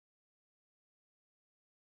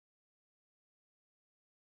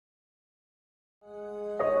I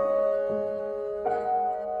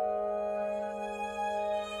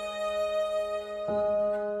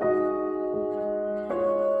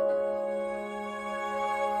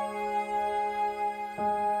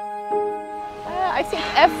think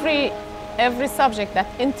every subject that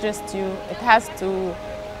interests you, it has to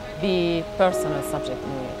be personal subject in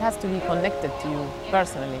a way. It has to be connected to you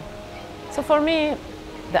personally. So for me,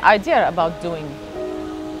 the idea about doing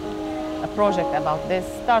a project about this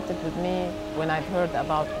started with me when I heard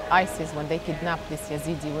about ISIS when they kidnapped these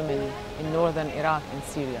Yazidi women in northern Iraq and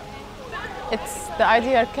Syria. The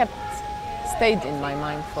idea stayed in my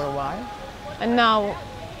mind for a while, and now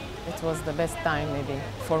it was the best time maybe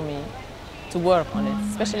for me to work on it,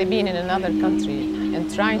 especially being in another country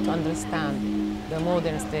and trying to understand the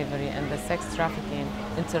modern slavery and the sex trafficking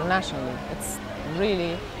internationally. It's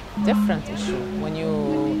really a different issue when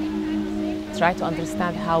you try to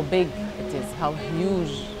understand how big it is, how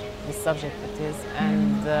huge the subject it is.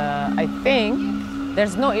 And I think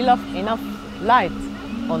there's not enough light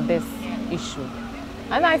on this issue.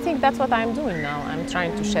 And I think that's what I'm doing now. I'm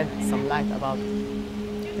trying to shed some light about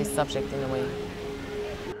this subject in a way.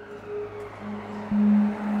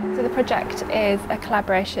 So the project is a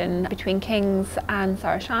collaboration between Kings and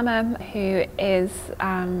Sara Shamma, who is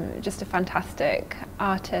just a fantastic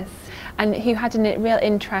artist and who had a real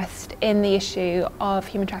interest in the issue of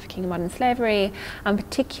human trafficking and modern slavery, and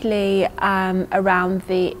particularly around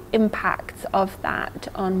the impacts of that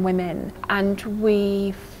on women. And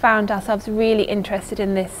we found ourselves really interested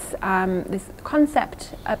in this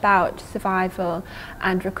concept about survival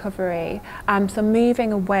and recovery. So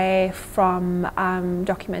moving away from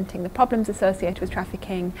documenting the problems associated with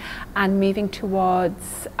trafficking and moving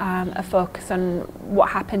towards a focus on what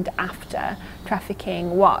happened after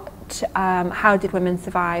trafficking, how did women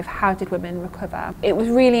survive, how did women recover. It was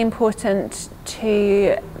really important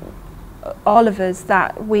to all of us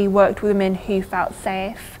that we worked with women who felt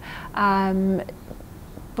safe,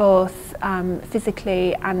 both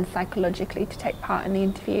physically and psychologically, to take part in the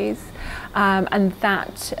interviews, and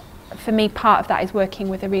that for me, part of that is working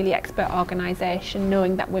with a really expert organisation,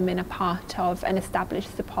 knowing that women are part of an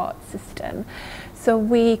established support system. So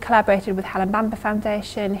we collaborated with Helen Bamber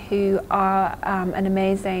Foundation, who are an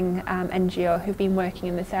amazing NGO who've been working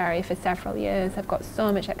in this area for several years. They've got so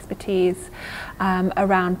much expertise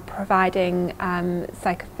around providing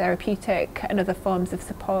psychotherapeutic and other forms of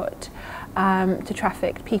support to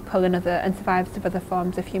trafficked people and survivors of other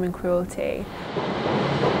forms of human cruelty.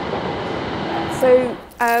 So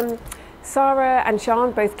Sara and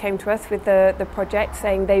Siân both came to us with the project,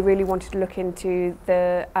 saying they really wanted to look into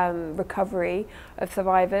the recovery of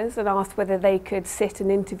survivors and asked whether they could sit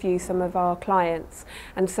and interview some of our clients.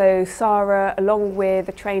 And so Sara, along with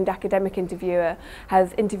a trained academic interviewer,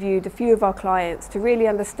 has interviewed a few of our clients to really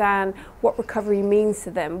understand what recovery means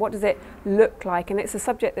to them, what does it look like. And it's a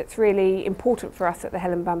subject that's really important for us at the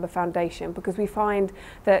Helen Bamber Foundation, because we find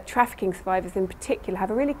that trafficking survivors in particular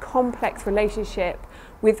have a really complex relationship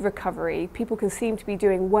with recovery. People can seem to be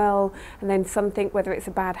doing well, and then something, whether it's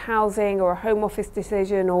a bad housing or a home office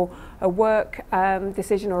decision or a work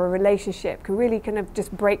decision or a relationship, can really kind of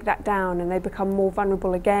just break that down, and they become more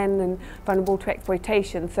vulnerable again and vulnerable to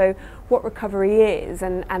exploitation. So what recovery is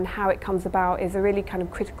and how it comes about is a really kind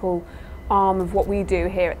of critical arm of what we do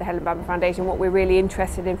here at the Helen Bamber Foundation, what we're really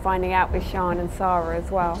interested in finding out with Siân and Sara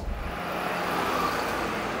as well.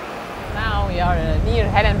 Now we are near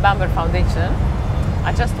Helen Bamber Foundation.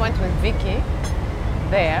 I just went with Vicky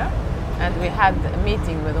there, and we had a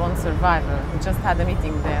meeting with one survivor. We just had a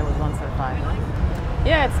meeting there with one survivor.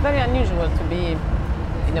 Yeah, it's very unusual to be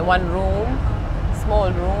in a one room, small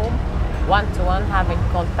room, one-to-one, having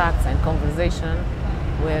contacts and conversation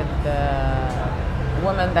with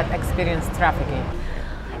women that experience trafficking.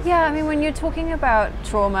 Yeah, I mean, when you're talking about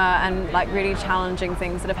trauma and like really challenging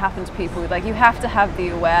things that have happened to people, like you have to have the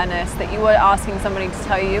awareness that you are asking somebody to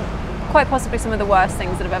tell you quite possibly some of the worst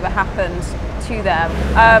things that have ever happened to them.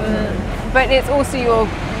 But it's also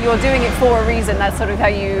you're doing it for a reason. That's sort of how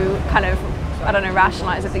you kind of, I don't know,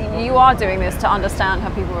 rationalize it. That you are doing this to understand how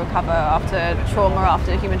people recover after trauma,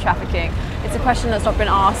 after human trafficking. It's a question that's not been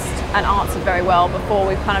asked and answered very well before.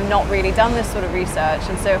 We've kind of not really done this sort of research,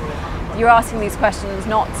 and so you're asking these questions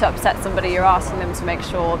not to upset somebody. You're asking them to make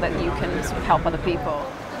sure that you can sort of help other people.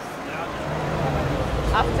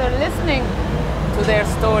 After listening to their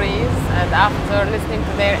stories and after listening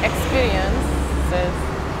to their experiences,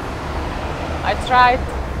 I tried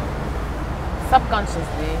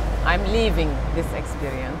subconsciously, I'm leaving this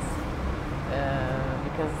experience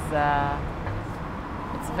because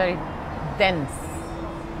it's a very dense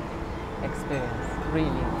experience,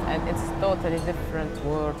 really, and it's a totally different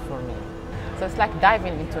world for me. So it's like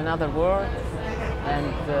diving into another world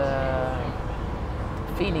and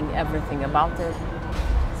feeling everything about it.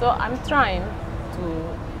 So I'm trying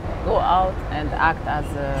to go out and act as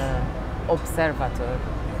an observer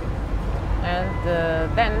and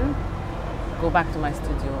then go back to my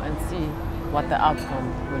studio and see what the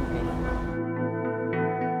outcome will be.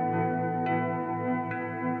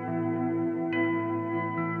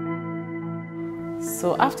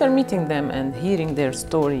 So after meeting them and hearing their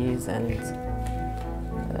stories and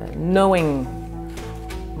knowing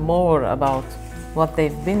more about what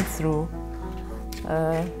they've been through,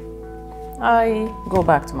 I go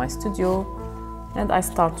back to my studio and I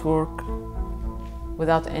start work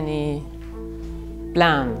without any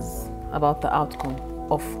plans about the outcome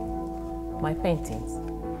of my paintings.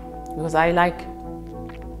 Because I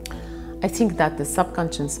think that the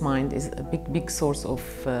subconscious mind is a big source of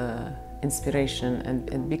inspiration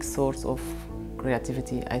and a big source of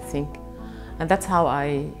creativity, I think. And that's how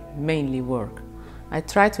I mainly work. I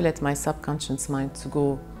try to let my subconscious mind to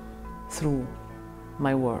go through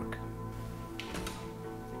my work.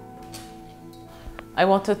 I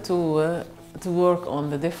wanted to work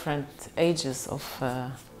on the different ages of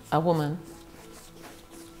a woman,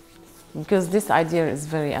 because this idea is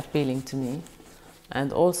very appealing to me,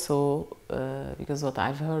 and also because what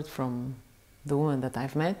I've heard from the women that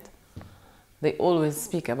I've met, they always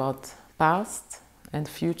speak about past and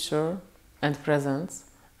future and present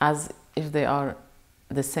as if they are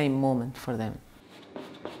the same moment for them.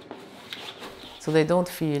 So they don't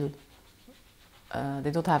feel, they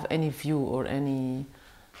don't have any view or any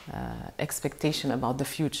expectation about the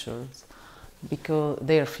futures, because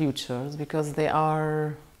their futures, because they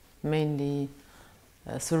are mainly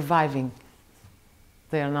surviving.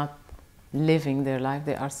 They are not living their life,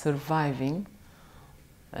 they are surviving,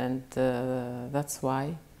 and that's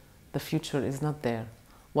why the future is not there.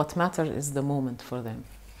 What matters is the moment for them.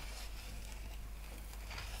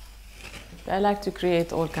 I like to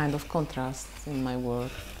create all kinds of contrasts in my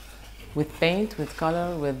work, with paint, with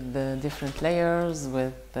color, with different layers,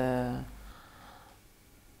 with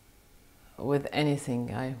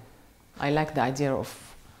anything. I like the idea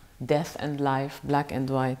of death and life, black and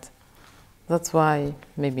white. That's why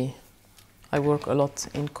maybe I work a lot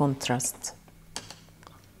in contrast.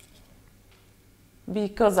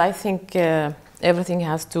 Because I think everything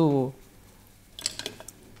has two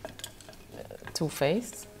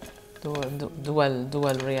faces,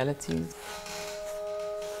 dual realities.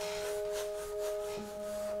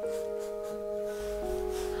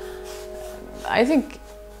 I think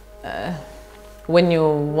when you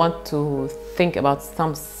want to think about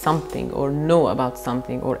something or know about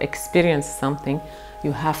something or experience something,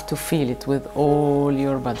 you have to feel it with all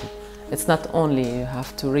your body. It's not only you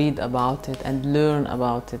have to read about it and learn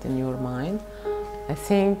about it in your mind. I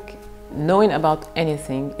think knowing about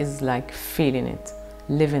anything is like feeling it,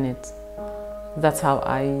 living it. That's how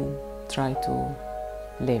I try to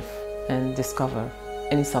live and discover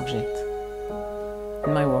any subject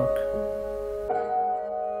in my work.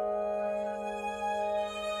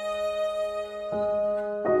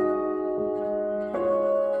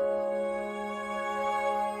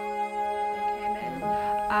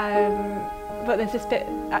 But there's this bit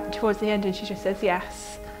towards the end and she just says,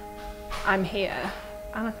 "Yes, I'm here."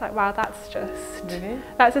 And I was like, wow, that's just... Really?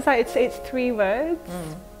 That's just like, it's 3 words,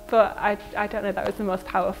 but I don't know, that was the most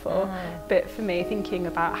powerful bit for me, thinking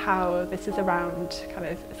about how this is around kind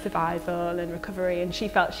of survival and recovery, and she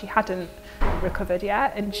felt she hadn't recovered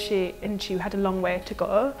yet, and she had a long way to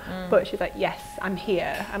go, but she's like, yes, I'm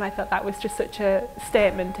here. And I thought that was just such a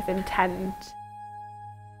statement of intent.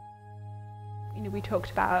 You know, we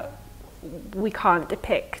talked about we can't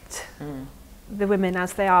depict the women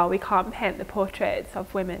as they are. We can't paint the portraits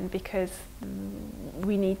of women because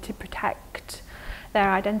we need to protect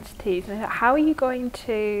their identities. And how are you going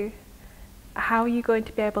to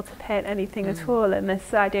be able to paint anything at all? And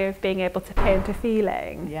this idea of being able to paint a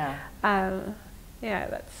feeling, yeah,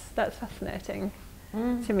 that's fascinating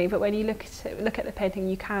to me. But when you look at the painting,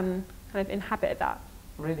 you can kind of inhabit that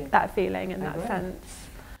that feeling and that sense.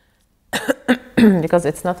 Because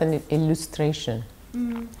it's not an illustration.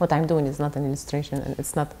 What I'm doing is not an illustration, and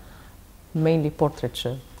it's not mainly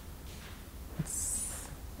portraiture.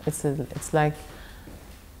 It's like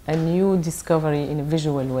a new discovery in a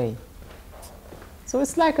visual way. So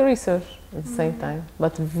it's like a research at the same time,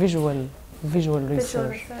 but visual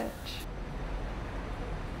research.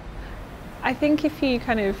 I think if you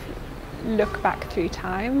kind of look back through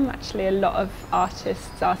time, actually a lot of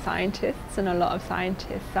artists are scientists and a lot of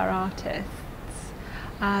scientists are artists.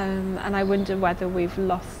 And I wonder whether we've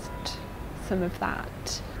lost some of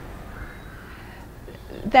that.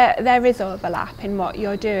 there is overlap in what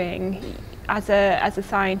you're doing as a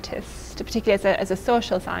scientist, particularly as a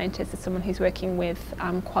social scientist, as someone who's working with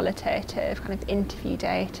qualitative kind of interview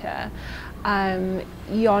data.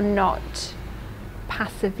 You're not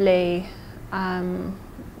passively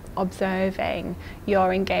observing,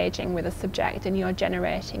 you're engaging with a subject and you're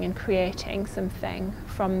generating and creating something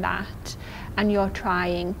from that, and you're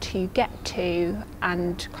trying to get to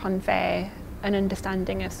and convey an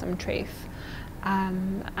understanding of some truth.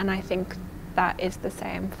 And I think that is the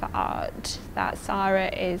same for art, that Sara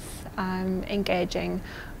is engaging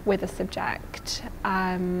with a subject,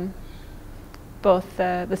 both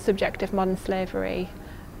the subject of modern slavery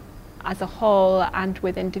as a whole and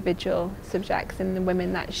with individual subjects in the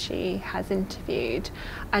women that she has interviewed,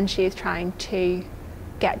 and she is trying to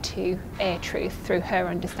get to a truth through her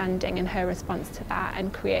understanding and her response to that,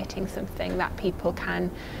 and creating something that people can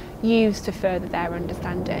use to further their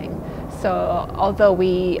understanding. So although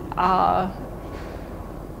we are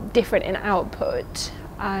different in output,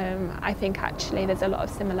 I think actually there's a lot of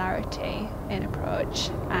similarity in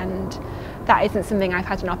approach, and that isn't something I've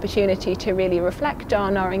had an opportunity to really reflect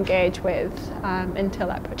on or engage with until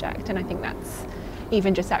that project, and I think that's,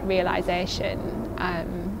 even just that realisation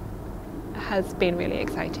has been really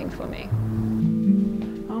exciting for me.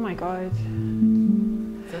 Oh my God.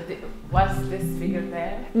 So was this figure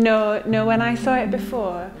there? No, when I saw it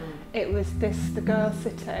before, it was the girl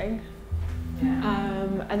sitting,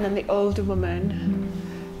 and then the older woman.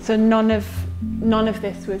 So none of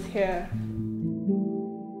this was here.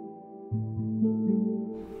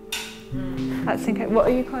 That's incredible. What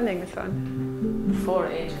are you calling this one? 4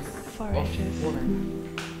 ages. 4 ages.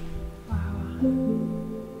 Woman. Wow.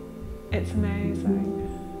 It's amazing.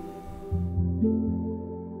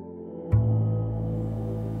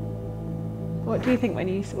 What do you think when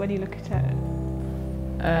you look at it?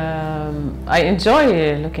 I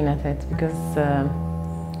enjoy looking at it because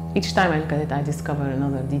each time I look at it, I discover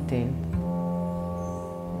another detail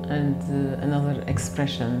and another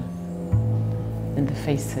expression in the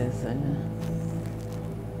faces, and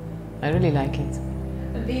I really like it.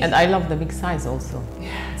 And I love the big size also.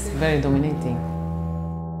 It's very dominating.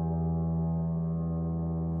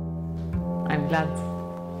 I'm glad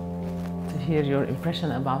to hear your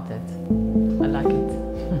impression about it. I like it.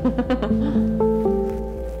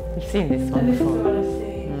 You've seen this one This is before. the one I've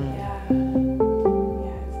seen, yeah.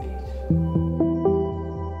 Yeah, it's beautiful.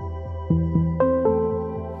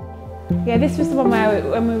 Yeah, this was the one where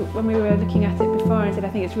when we were looking at it before, I said I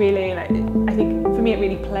think it's really, like, I think for me it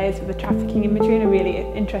really plays with the trafficking imagery in a really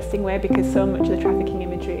interesting way, because so much of the trafficking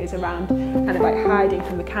imagery is around kind of like hiding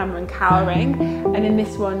from the camera and cowering, and in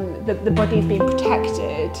this one the body is being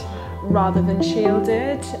protected rather than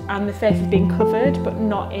shielded, and the face is being covered, but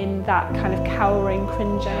not in that kind of cowering,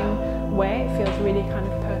 cringing way. It feels really kind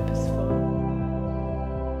of purposeful.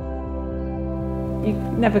 You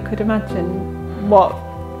never could imagine what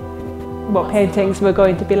paintings were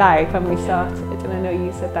going to be like when we started, and I know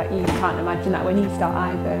you said that you can't imagine that when you start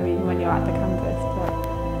either, even when you're at the canvas, but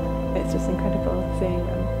it's just incredible seeing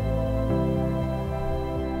them.